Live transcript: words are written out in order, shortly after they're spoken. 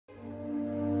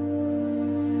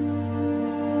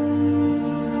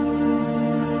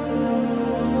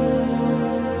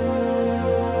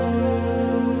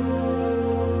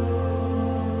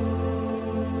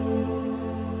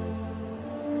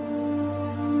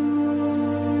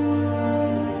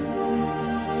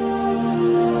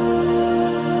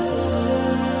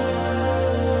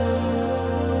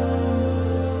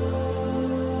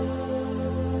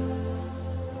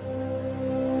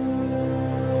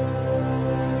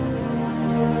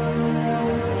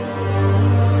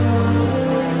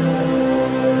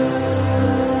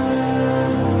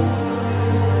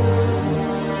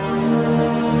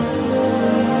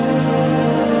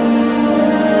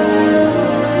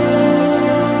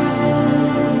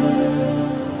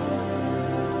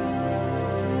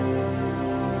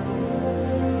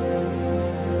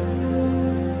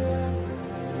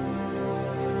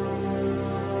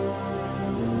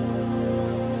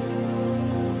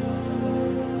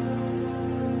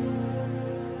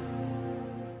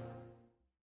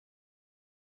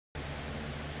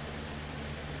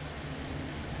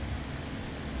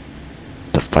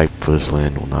fight for this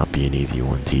land will not be an easy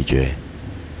one, TJ.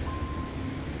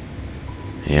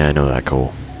 Yeah, I know that,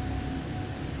 Cole.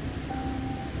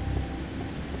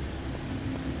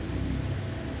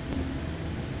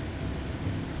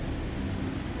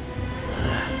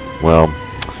 Well,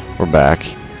 we're back,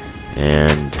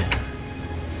 and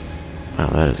wow,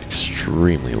 that is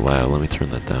extremely loud. Let me turn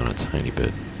that down a tiny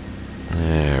bit.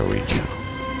 There we go.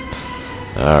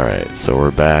 Alright, so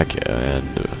we're back,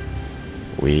 and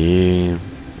we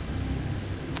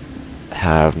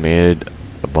have made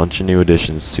a bunch of new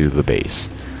additions to the base.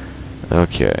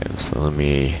 Okay, so let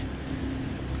me,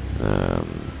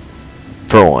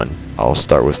 for one, I'll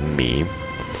start with me.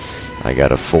 I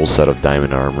got a full set of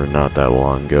diamond armor not that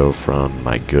long ago from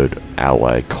my good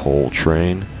ally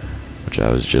Coltrane, which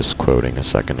I was just quoting a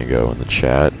second ago in the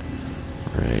chat.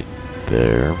 Right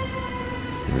there.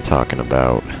 We were talking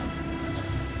about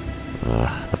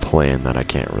the plan that I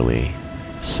can't really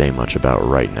say much about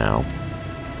right now.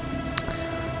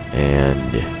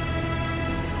 And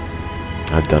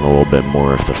I've done a little bit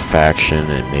more of the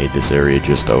faction and made this area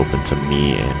just open to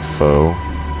me and foe.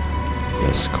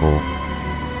 Yes, Cole.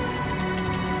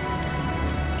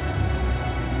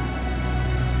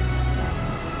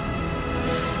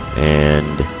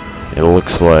 And it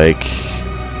looks like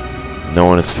no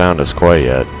one has found us quite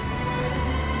yet.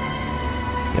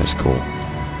 Yes, cool.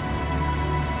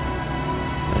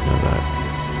 I know that.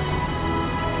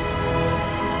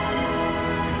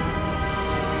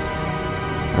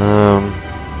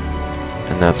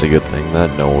 And that's a good thing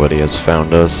that nobody has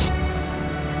found us.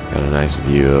 Got a nice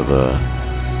view of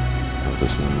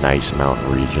this nice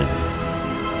mountain region.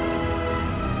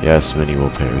 Yes, many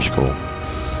will perish, Cole.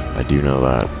 I do know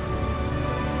that.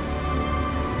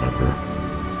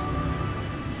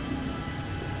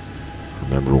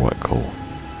 Remember what, Cole?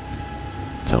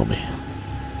 Tell me.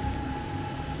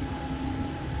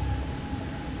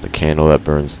 The candle that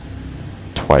burns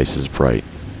twice as bright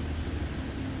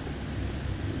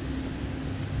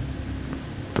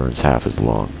burns half as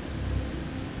long.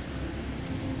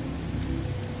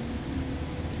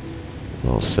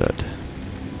 Well said.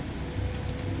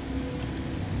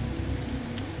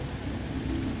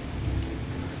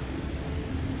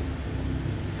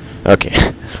 Okay,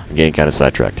 I'm getting kind of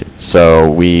sidetracked here.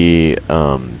 So we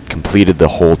completed the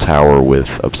whole tower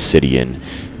with obsidian,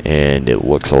 and it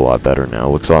looks a lot better now.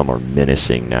 It looks a lot more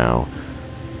menacing now.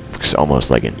 Looks almost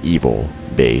like an evil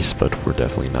base, but we're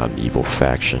definitely not an evil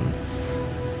faction.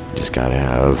 Just gotta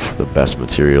have the best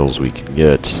materials we can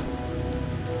get.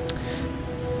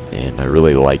 And I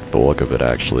really like the look of it,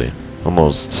 actually.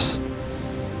 Almost...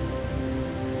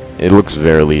 It looks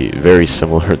very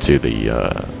similar to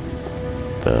the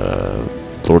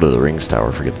Lord of the Rings tower.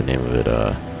 I forget the name of it.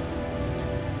 I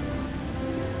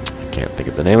can't think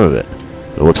of the name of it.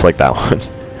 It looks like that one.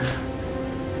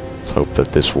 Let's hope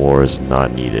that this war is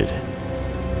not needed.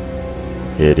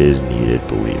 It is needed,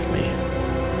 believe me.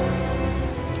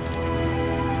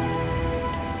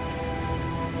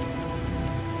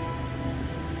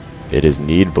 It is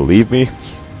need, believe me.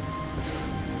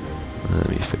 Let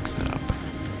me fix that up.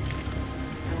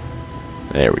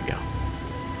 There we go.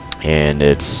 And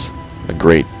it's a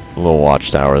great little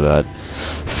watchtower that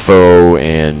Foe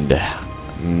and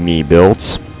me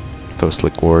built. Foe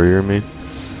Slick Warrior, I mean.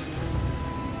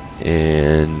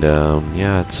 And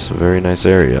yeah, it's a very nice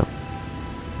area.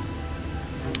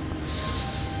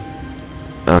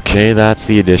 Okay, that's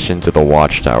the addition to the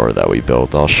watchtower that we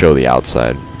built. I'll show the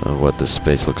outside of what this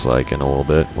space looks like in a little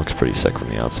bit. Looks pretty sick from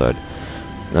the outside.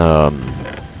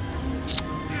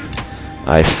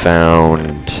 I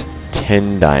found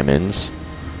 10 diamonds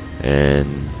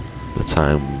in the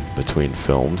time between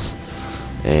films,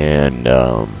 and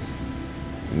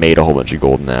made a whole bunch of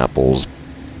golden apples,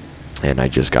 and I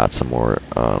just got some more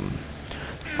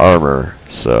armor,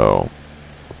 so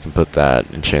I can put that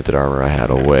enchanted armor I had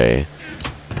away.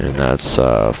 And that's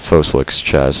Foslick's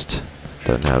chest.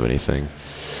 Doesn't have anything.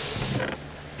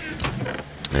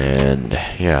 And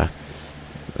yeah,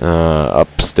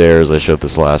 upstairs, I showed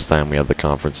this last time, we had the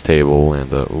conference table and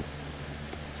the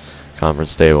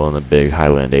big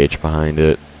Highland H behind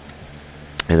it.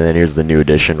 And then here's the new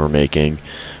addition we're making,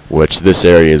 which this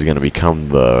area is going to become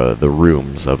the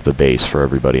rooms of the base for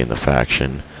everybody in the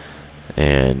faction.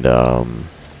 And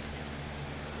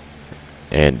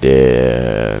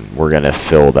we're going to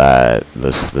fill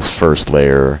this first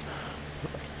layer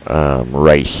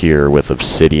right here with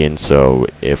obsidian, so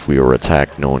if we were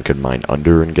attacked, no one could mine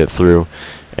under and get through.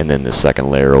 And then the second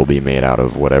layer will be made out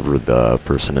of whatever the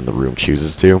person in the room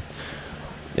chooses to.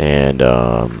 And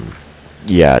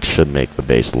yeah, it should make the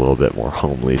base a little bit more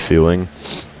homely feeling.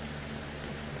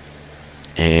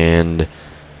 And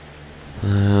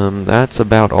That's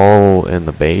about all in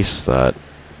the base that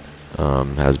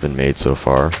has been made so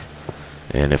far.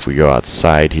 And if we go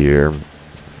outside here,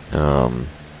 let's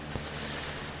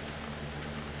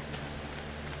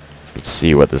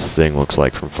see what this thing looks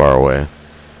like from far away.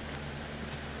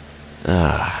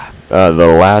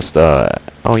 The last,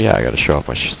 oh yeah, I gotta show off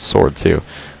my sword too.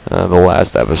 The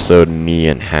last episode, me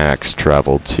and Hax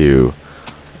traveled to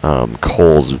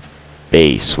Cole's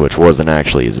base, which wasn't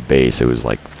actually his base, it was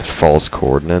like false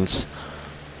coordinates.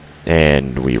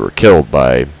 And we were killed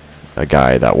by a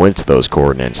guy that went to those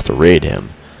coordinates to raid him.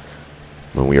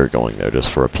 When we were going there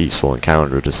just for a peaceful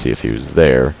encounter to see if he was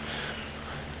there.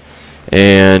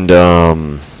 And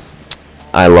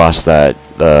I lost that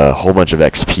whole bunch of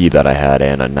XP that I had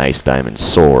and a nice diamond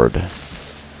sword.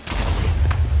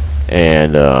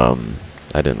 And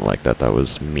I didn't like that. That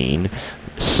was mean.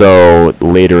 So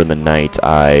later in the night,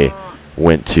 I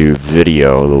went to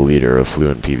Video, the leader of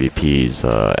Fluent PvP's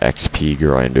XP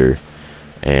grinder,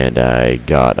 and I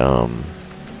got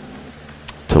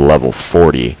to level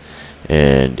 40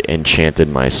 and enchanted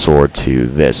my sword to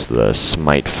this, the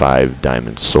Smite 5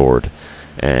 diamond sword.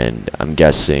 And I'm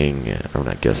guessing, or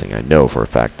not guessing, I know for a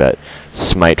fact that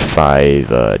Smite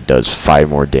 5 does 5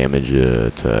 more damage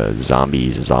to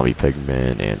zombies, zombie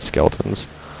pigmen, and skeletons.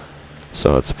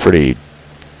 So it's a pretty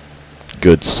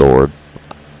good sword.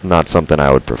 Not something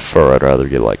I would prefer. I'd rather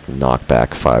get like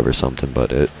knockback 5 or something,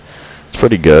 but it's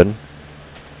pretty good.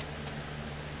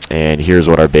 And here's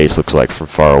what our base looks like from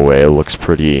far away. It looks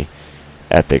pretty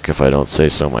epic if I don't say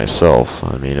so myself.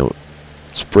 I mean,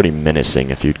 it's pretty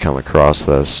menacing if you'd come across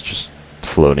this just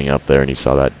floating up there and you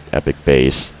saw that epic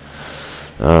base.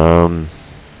 Yeah,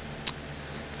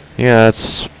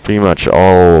 that's pretty much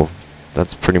all.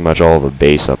 That's pretty much all the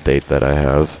base update that I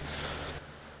have.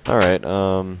 All right,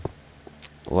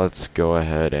 let's go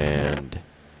ahead and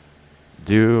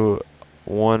do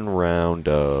one round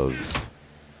of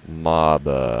mob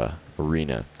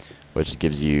arena, which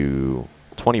gives you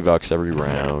 20 bucks every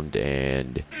round,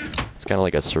 and it's kind of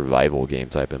like a survival game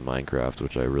type in Minecraft,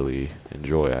 which I really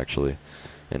enjoy actually.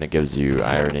 And it gives you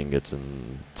iron ingots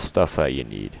and stuff that you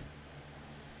need.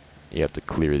 You have to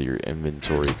clear your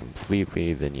inventory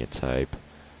completely, then you type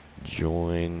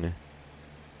join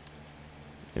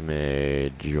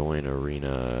image join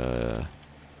arena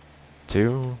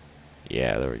 2.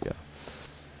 Yeah, there we go.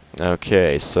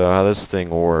 Okay, so how this thing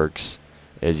works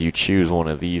is you choose one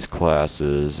of these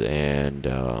classes and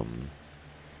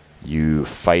you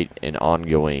fight an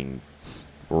ongoing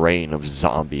rain of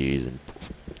zombies and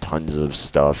tons of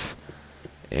stuff,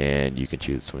 and you can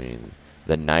choose between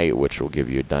the knight, which will give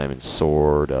you a diamond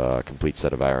sword, a complete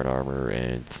set of iron armor,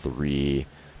 and 3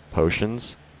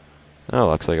 potions. Oh,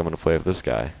 looks like I'm going to play with this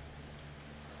guy.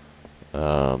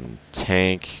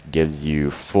 Tank gives you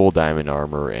full diamond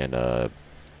armor and a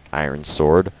iron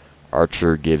sword.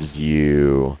 Archer gives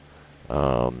you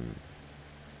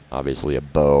obviously a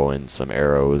bow and some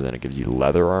arrows, and it gives you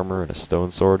leather armor and a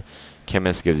stone sword.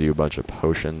 Chemist gives you a bunch of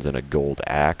potions and a gold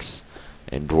axe.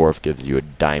 And Dwarf gives you a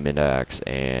diamond axe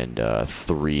and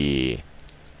 3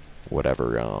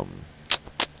 whatever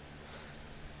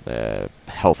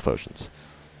health potions.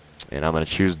 And I'm going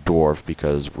to choose Dwarf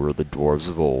because we're the dwarves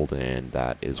of old, and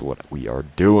that is what we are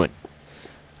doing.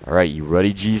 Alright, you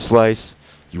ready, G-Slice?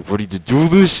 You ready to do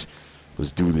this?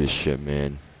 Let's do this shit,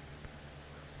 man.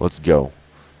 Let's go.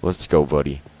 Let's go,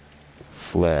 buddy.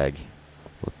 Flag.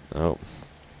 Oh.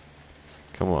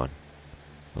 Come on.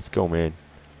 Let's go, man.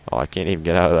 Oh, I can't even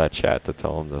get out of that chat to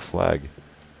tell him the flag.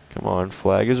 Come on,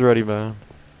 flag is ready, man.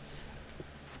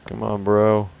 Come on,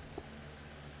 bro.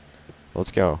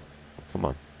 Let's go. Come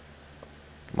on.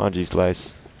 Come on,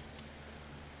 G-Slice.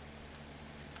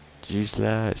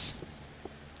 G-Slice.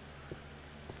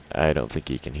 I don't think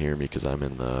he can hear me because I'm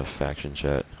in the faction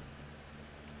chat.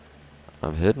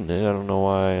 I'm hitting it. I don't know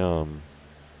why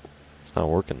it's not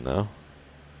working though.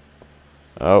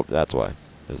 Oh, that's why.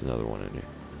 There's another one in here.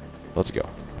 Let's go.